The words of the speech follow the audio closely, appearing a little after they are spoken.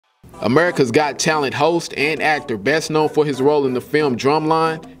America's Got Talent host and actor, best known for his role in the film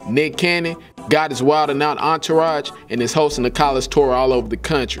Drumline, Nick Cannon, got his Wild 'N Out entourage and is hosting a college tour all over the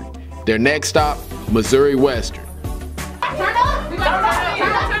country. Their next stop, Missouri Western.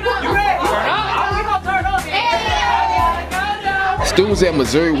 Students at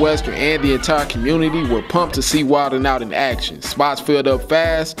Missouri Western and the entire community were pumped to see Wild 'N Out in action. Spots filled up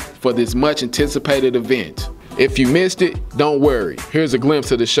fast for this much anticipated event. If you missed it, don't worry. Here's a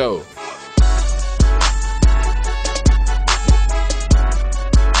glimpse of the show.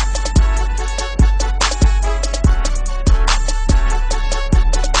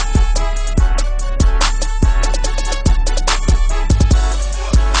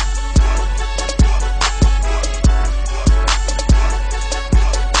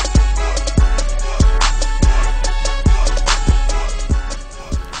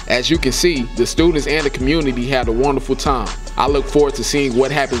 As you can see, the students and the community had a wonderful time. I look forward to seeing what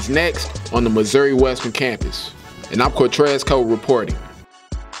happens next on the Missouri Western campus. And I'm Cortez Cole reporting.